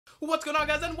What's going on,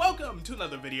 guys, and welcome to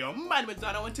another video. My name is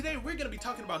Dono, and today we're going to be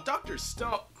talking about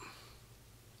Dr.Stone.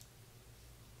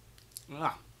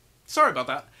 Sorry about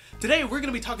that. Today we're going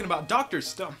to be talking about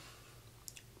Dr.Stone.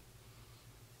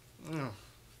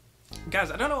 Guys,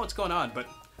 I don't know what's going on, but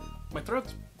my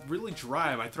throat's really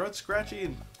dry, my throat's scratchy,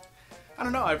 and I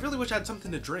don't know, I really wish I had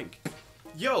something to drink.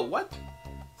 Yo, what?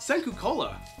 SENKU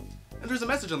COLA. And there's a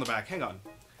message on the back, hang on.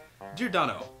 Dear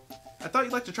Dono, I thought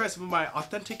you'd like to try some of my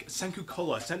authentic SENKU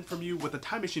COLA sent from you with a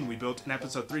time machine we built in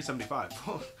episode 375.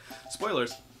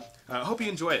 Spoilers. Hope you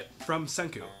enjoy it. From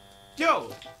SENKU.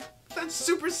 Yo! That's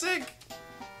super sick!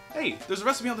 Hey, there's a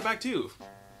recipe on the back too.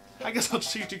 I guess I'll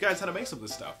teach you guys how to make some of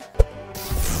this stuff.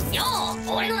 Yo!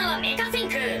 俺の名はメカセン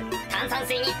ク。炭酸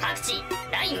水にパクチ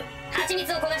ー、ライム、蜂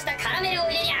蜜を焦がしたカラメルを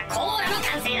入れりゃコーラの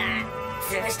完成だ。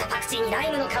潰したパクチーにラ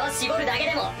イムの皮絞るだけ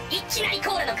でもいきなり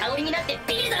コーラの香りになって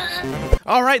ビールだ。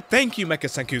Alright, thank you, Mecha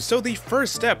Senku. So the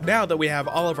first step, now that we have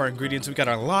all of our ingredients, we got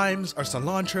our limes, our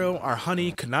cilantro, our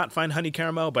honey, could not find honey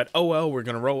caramel, but oh well, we're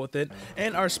gonna roll with it,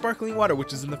 and our sparkling water,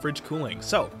 which is in the fridge cooling.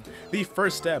 So, the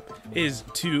first step is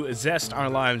to zest our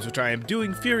limes, which I am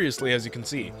doing furiously, as you can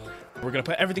see. We're gonna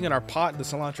put everything in our pot, the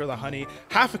cilantro, the honey,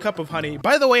 half a cup of honey.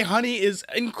 By the way, honey is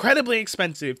incredibly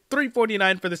expensive,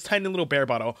 $3.49 for this tiny little bear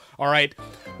bottle. Alright,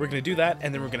 we're gonna do that,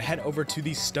 and then we're gonna head over to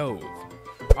the stove.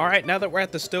 Alright, now that we're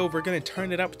at the stove, we're going to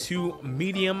turn it up to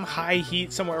medium-high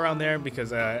heat, somewhere around there,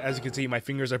 because as you can see, my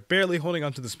fingers are barely holding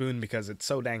onto the spoon because it's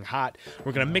so dang hot.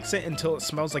 We're going to mix it until it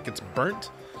smells like it's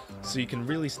burnt, so you can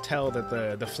really tell that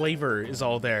the flavor is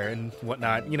all there and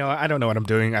whatnot. You know, I don't know what I'm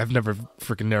doing. I've never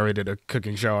freaking narrated a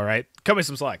cooking show, alright? Cut me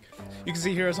some slack. You can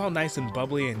see here it's all nice and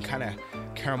bubbly and kind of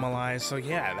caramelized, so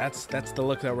yeah, that's the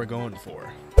look that we're going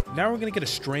for. Now we're gonna get a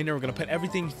strainer. We're gonna put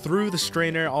everything through the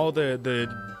strainer, all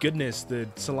the goodness, the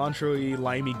cilantro-y,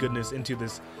 limey goodness into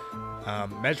this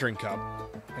measuring cup.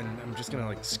 And I'm just gonna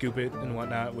like scoop it and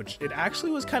whatnot, which it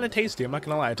actually was kind of tasty. I'm not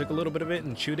gonna lie. I took a little bit of it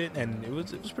and chewed it, and it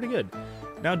was pretty good.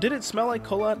 Now, did it smell like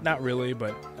cola? Not really,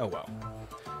 but oh well.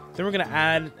 Then we're gonna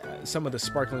add some of the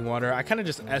sparkling water. I kind of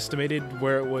just estimated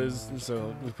where it was,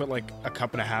 so we put like a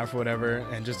cup and a half or whatever,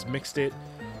 and just mixed it.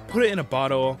 Put it in a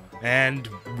bottle, and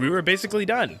we were basically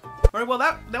done. Alright, well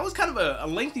that was kind of a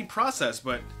lengthy process,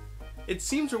 but it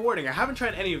seems rewarding. I haven't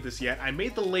tried any of this yet. I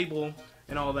made the label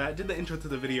and all that, did the intro to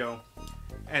the video,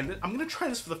 and I'm gonna try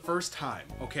this for the first time,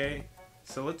 okay?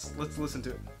 So let's listen to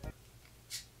it.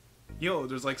 Yo,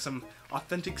 there's like some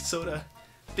authentic soda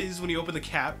fizz when you open the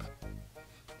cap.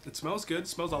 It smells good,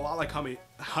 smells a lot like honey.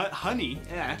 Honey,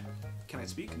 eh. Can I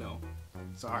speak? No.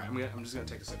 Sorry, I'm just gonna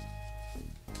take a sip.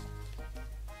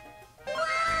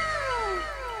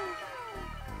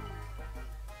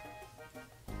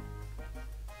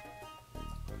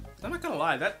 I'm not gonna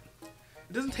lie, it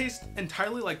doesn't taste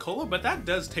entirely like cola, but that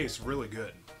does taste really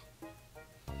good.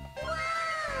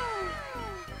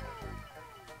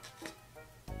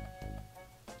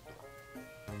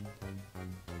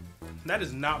 That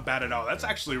is not bad at all. That's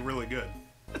actually really good.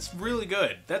 That's really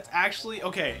good. That's actually,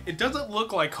 okay, it doesn't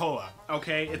look like cola,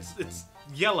 okay? It's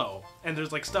yellow, and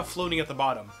there's like stuff floating at the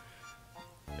bottom.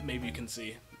 Maybe you can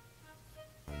see.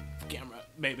 Camera,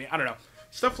 maybe, I don't know.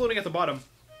 Stuff floating at the bottom.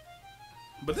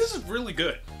 But this is really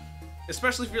good,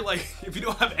 especially if you're like, if you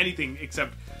don't have anything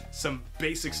except some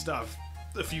basic stuff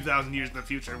a few thousand years in the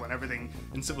future when everything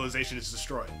in civilization is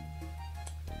destroyed.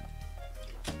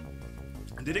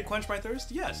 Did it quench my thirst?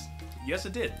 Yes. Yes,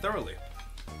 it did, thoroughly.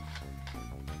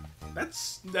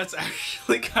 That's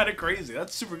actually kind of crazy.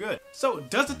 That's super good. So,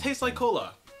 does it taste like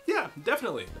cola? Yeah,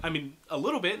 definitely. I mean, a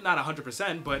little bit, not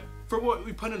 100%, but for what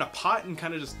we put in a pot and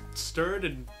kind of just stirred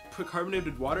and put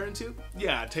carbonated water into,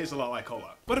 yeah, it tastes a lot like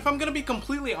cola. But if I'm gonna be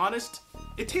completely honest,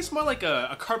 it tastes more like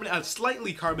a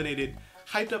slightly carbonated,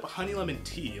 hyped up honey lemon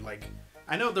tea. Like,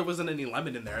 I know there wasn't any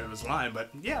lemon in there, it was lime, but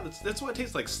yeah, that's what it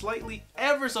tastes like. Slightly,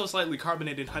 ever so slightly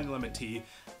carbonated honey lemon tea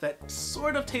that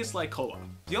sort of tastes like cola.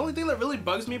 The only thing that really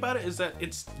bugs me about it is that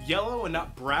it's yellow and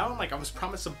not brown. Like, I was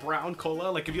promised a brown cola.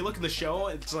 Like, if you look in the show,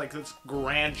 it's like this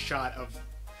grand shot of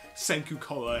SENKU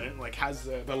COLA, and it like has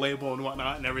the label and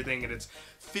whatnot and everything, and it's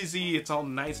fizzy, it's all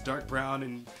nice dark brown,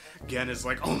 and again it's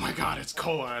like, oh my god, it's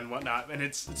cola and whatnot, and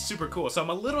it's super cool. So I'm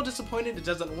a little disappointed it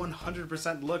doesn't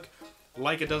 100% look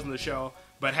like it does in the show,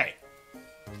 but hey,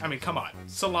 I mean, come on.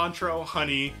 Cilantro,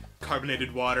 honey,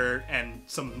 carbonated water, and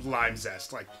some lime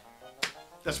zest. Like,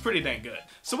 that's pretty dang good.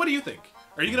 So what do you think?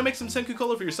 Are you gonna make some SENKU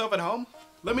COLA for yourself at home?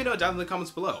 Let me know down in the comments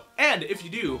below. And if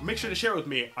you do, make sure to share with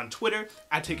me on Twitter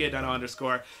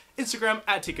 @TKDeno_, Instagram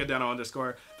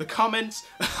 @TKDeno_, the comments,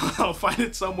 I'll find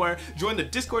it somewhere, join the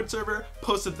Discord server,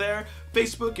 post it there,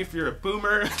 Facebook if you're a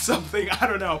boomer or something, I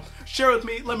don't know. Share with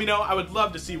me, let me know, I would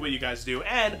love to see what you guys do,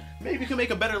 and maybe you can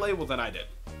make a better label than I did.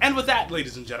 And with that,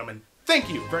 ladies and gentlemen, thank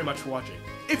you very much for watching.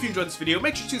 If you enjoyed this video,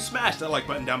 make sure to smash that like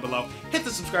button down below, hit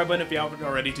the subscribe button if you haven't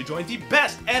already to join the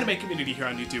best anime community here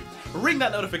on YouTube, ring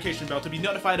that notification bell to be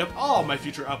notified of all my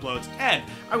future uploads, and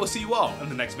I will see you all in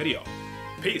the next video.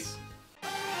 Peace.